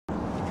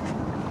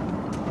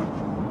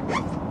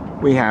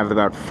We have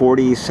about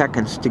 40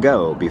 seconds to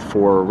go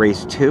before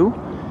race 2.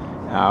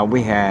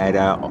 We had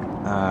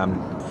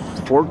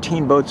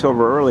 14 boats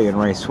over early in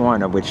race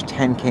 1, of which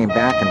 10 came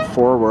back and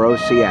 4 were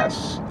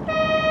OCS.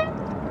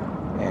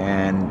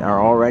 And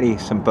are already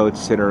some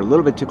boats that are a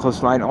little bit too close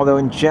to line, although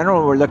in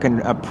general we're looking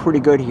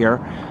pretty good here.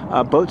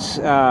 Boats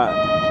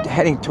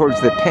heading towards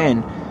the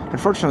pin.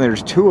 Unfortunately,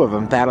 there's 2 of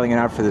them battling it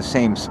out for the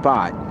same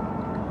spot.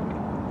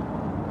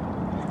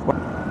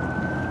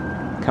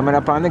 Coming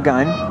up on the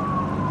gun,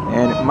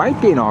 and it might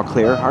be an all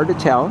clear, hard to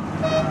tell.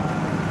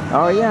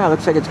 Oh yeah,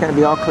 looks like it's going to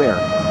be all clear.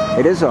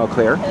 It is all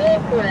clear. All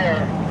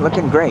clear.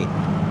 Looking great.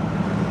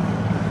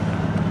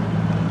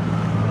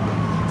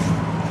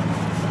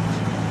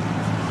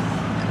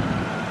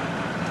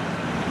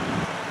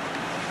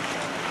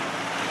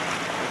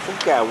 I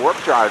think Warp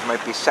Drive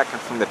might be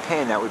second from the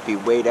pin. That would be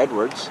Wade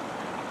Edwards.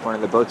 One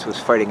of the boats was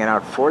fighting it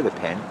out for the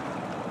pin.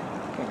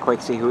 Can't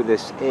quite see who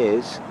this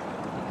is.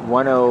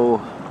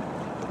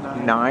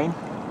 109.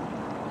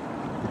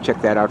 We'll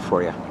check that out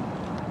for you.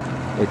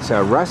 It's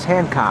Russ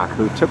Hancock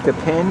who took the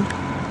pin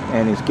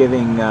and is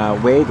giving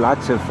Wade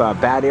lots of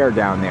bad air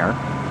down there.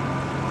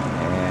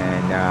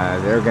 And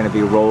they're going to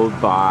be rolled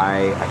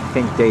by, I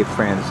think, Dave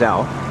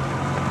Franzel.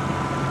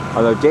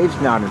 Although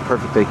Dave's not in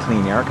perfectly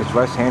clean air because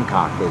Russ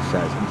Hancock is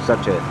in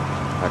such a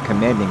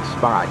commanding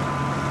spot.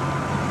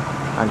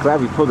 I'm glad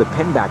we pulled the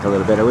pin back a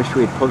little bit. I wish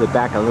we had pulled it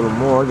back a little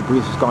more. The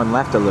breeze has gone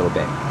left a little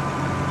bit.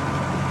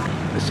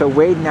 So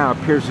Wade now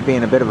appears to be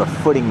in a bit of a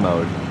footing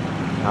mode.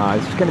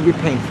 This is going to be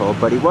painful,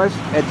 but he was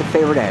at the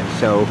favored end,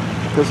 so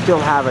he'll still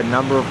have a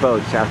number of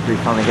boats after he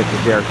finally gets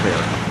his air clear.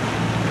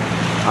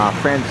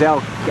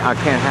 Franzel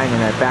can't hang in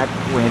that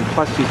backwind,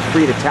 plus he's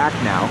free to tack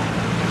now.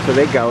 So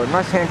they go, and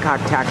Russ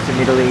Hancock tacks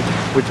immediately,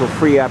 which will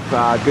free up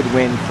good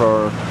wind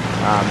for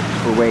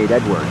Wade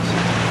Edwards.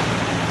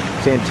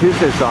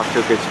 Santuza's off to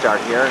a good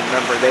start here.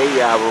 Remember, they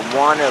were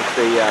one of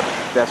the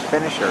best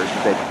finishers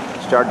that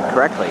started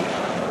correctly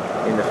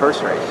in the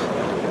first race.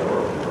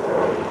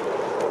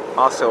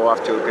 Also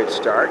off to a good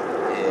start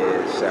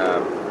is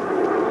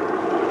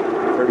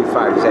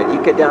 35. Is that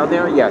Ika down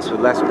there? Yes, with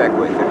Les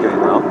Beckwith. They're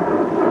doing well.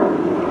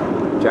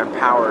 John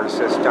Powers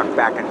is stuck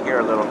back in here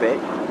a little bit.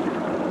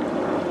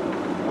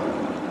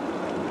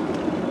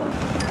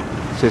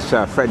 This is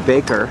Fred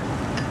Baker,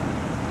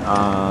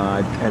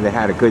 and they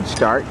had a good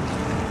start.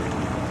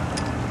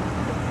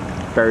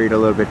 Buried a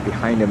little bit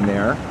behind him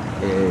there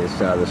is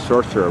the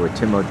Sorcerer with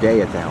Tim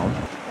O'Day at the helm.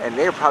 And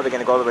they're probably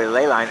going to go all the way to the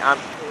ley line. I'm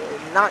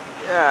not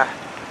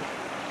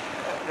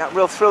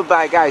real thrilled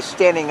by a guy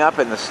standing up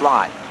in the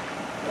slot.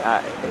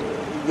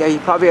 Yeah, he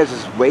probably has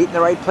his weight in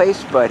the right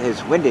place, but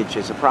his windage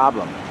is a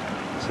problem.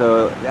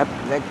 So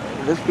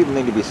those people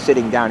need to be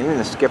sitting down. Even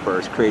the skipper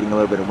is creating a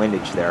little bit of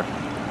windage there.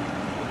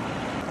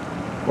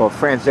 Well,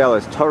 Franzel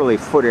is totally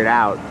footed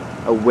out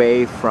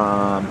away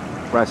from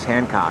Russ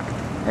Hancock,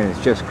 and it's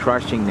just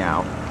crushing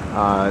now.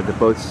 The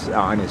boat's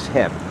on his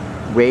hip.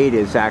 Wade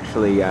is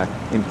actually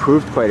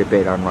improved quite a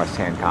bit on Russ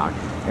Hancock,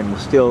 and will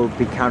still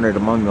be counted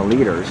among the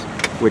leaders,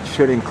 which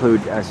should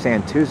include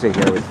Santuza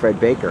here with Fred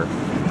Baker,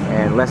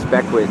 and Les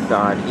Beckwith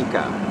on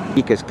Ika.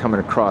 Ika's coming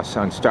across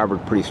on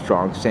starboard pretty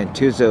strong.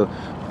 Santuza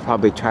will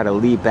probably try to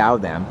lee bow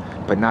them,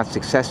 but not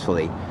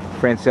successfully.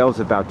 Franzel's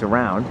about to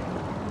round.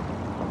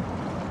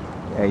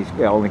 He's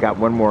only got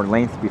one more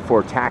length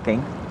before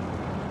tacking.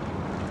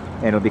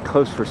 And it'll be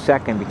close for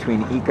second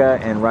between Ika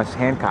and Russ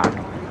Hancock,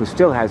 who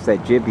still has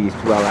that jib beast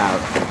well out.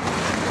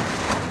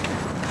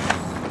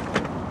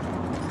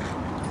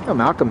 Oh,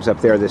 Malcolm's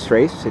up there this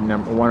race in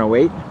number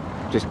 108,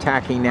 just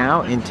tacking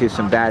now into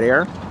some bad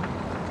air,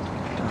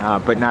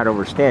 but not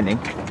overstanding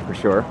for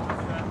sure.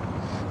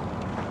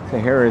 So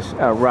here is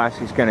Russ.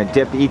 He's going to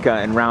dip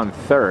Ika in round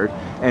third,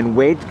 and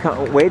Wade's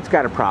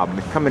got a problem.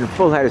 He's coming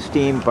full head of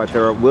steam, but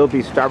there will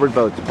be starboard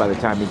boats by the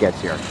time he gets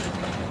here.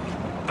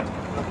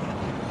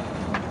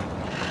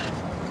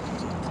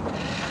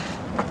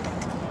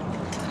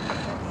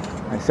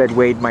 I said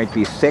Wade might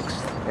be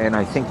sixth, and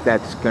I think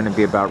that's going to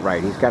be about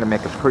right. He's got to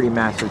make a pretty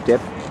massive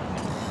dip,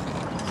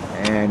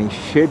 and he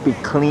should be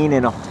clean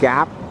in a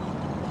gap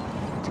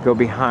to go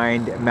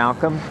behind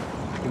Malcolm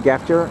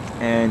Gefter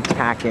and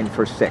tack in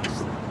for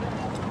sixth.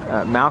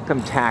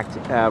 Malcolm tacked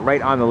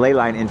right on the ley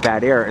line in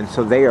bad air, and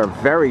so they are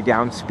very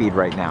down speed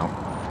right now.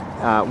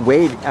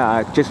 Wade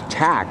just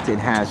tacked and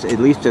has at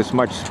least as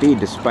much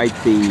speed despite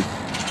the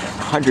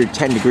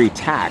 110-degree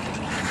tack.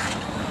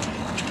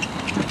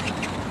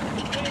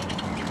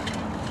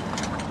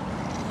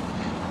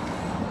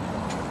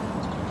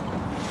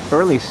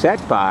 Early set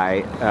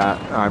by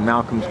on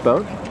Malcolm's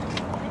boat,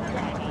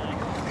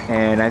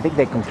 and I think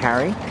they can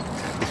carry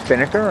the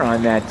spinnaker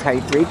on that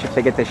tight reach if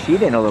they get the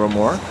sheet in a little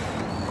more.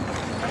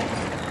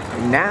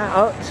 Now,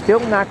 oh, still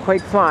not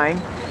quite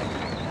flying,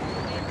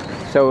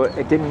 so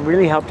it didn't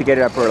really help to get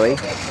it up early.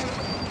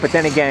 But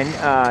then again,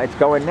 it's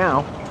going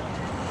now,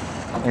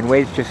 and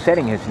Wade's just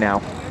setting his now.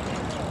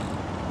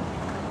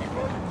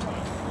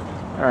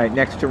 All right,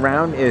 next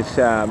around is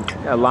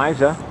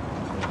Eliza.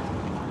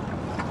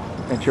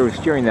 Not sure who's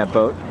steering that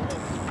boat.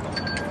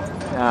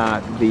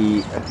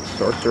 The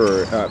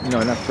Sorcerer,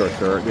 no, not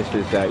Sorcerer, this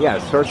is, yeah,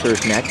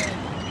 Sorcerer's next.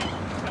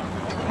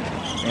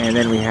 And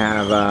then we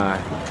have,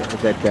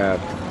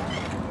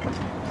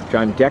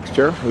 John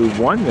Dexter, who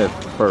won the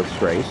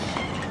first race.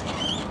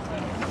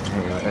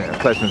 A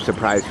pleasant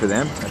surprise for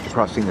them after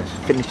crossing the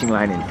finishing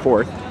line in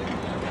fourth.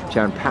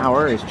 John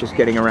Power is just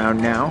getting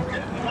around now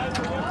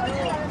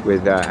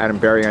with Adam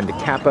Berry on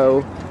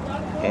DeCapo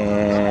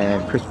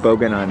and Chris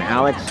Bogan on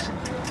Alex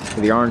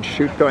with the orange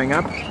chute going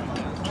up.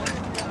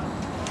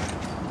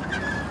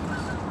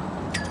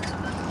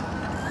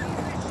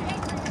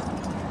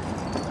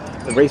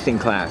 The racing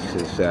class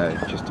is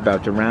just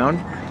about to round,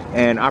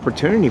 and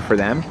opportunity for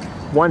them.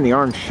 One, the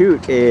orange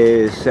chute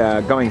is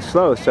going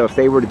slow, so if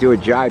they were to do a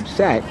jibe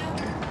set,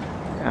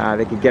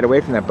 they could get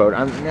away from that boat.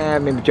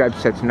 Maybe jibe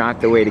set's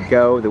not the way to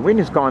go. The wind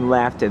has gone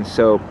left, and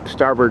so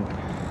starboard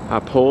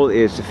pole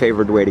is the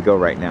favored way to go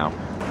right now.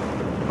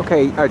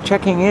 Okay,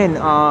 checking in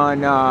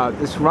on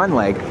this run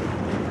leg,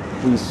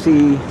 we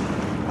see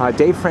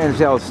Dave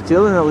Franzel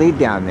still in the lead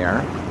down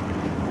there.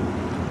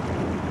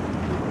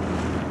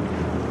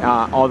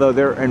 Although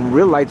they're in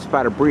real light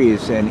spot of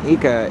breeze, and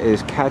Ika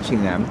is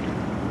catching them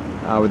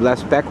with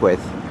Les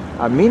Beckwith.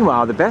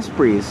 Meanwhile, the best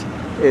breeze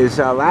is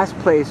last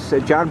place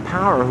John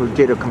Power, who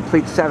did a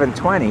complete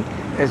 720,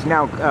 is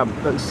now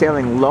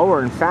sailing lower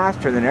and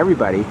faster than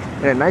everybody,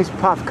 and a nice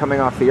puff coming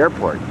off the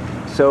airport.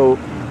 So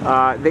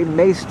they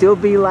may still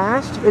be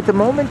last at the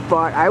moment,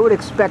 but I would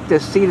expect to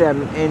see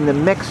them in the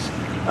mix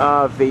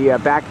of the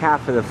back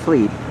half of the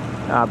fleet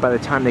by the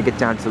time they get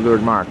down to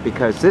Leeward Mark,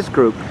 because this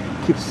group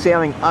keeps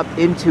sailing up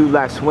into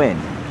less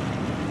wind,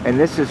 and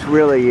this is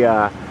really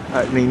an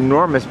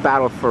enormous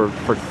battle for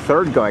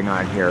third going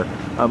on here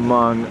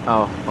among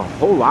a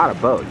whole lot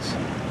of boats.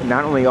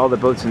 Not only all the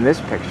boats in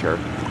this picture,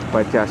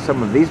 but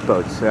some of these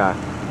boats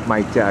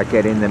might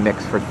get in the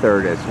mix for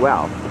third as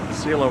well.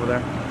 Seal over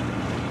there.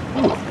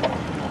 Ooh.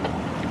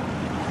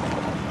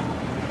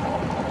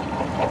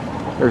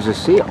 There's a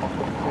seal.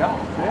 Yeah,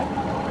 see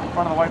it? In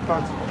front of the white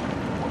boats.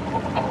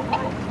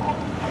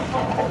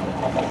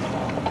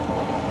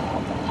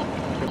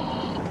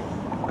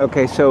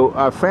 Okay, so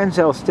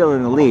Franzel's still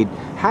in the lead,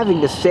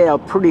 having to sail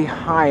pretty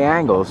high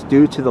angles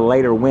due to the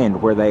lighter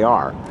wind where they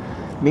are.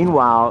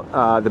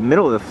 Meanwhile, the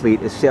middle of the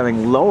fleet is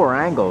sailing lower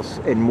angles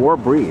and more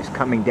breeze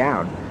coming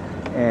down.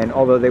 And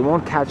although they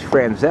won't catch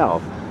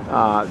Franzel,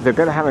 they're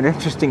going to have an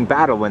interesting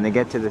battle when they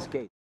get to this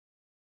gate.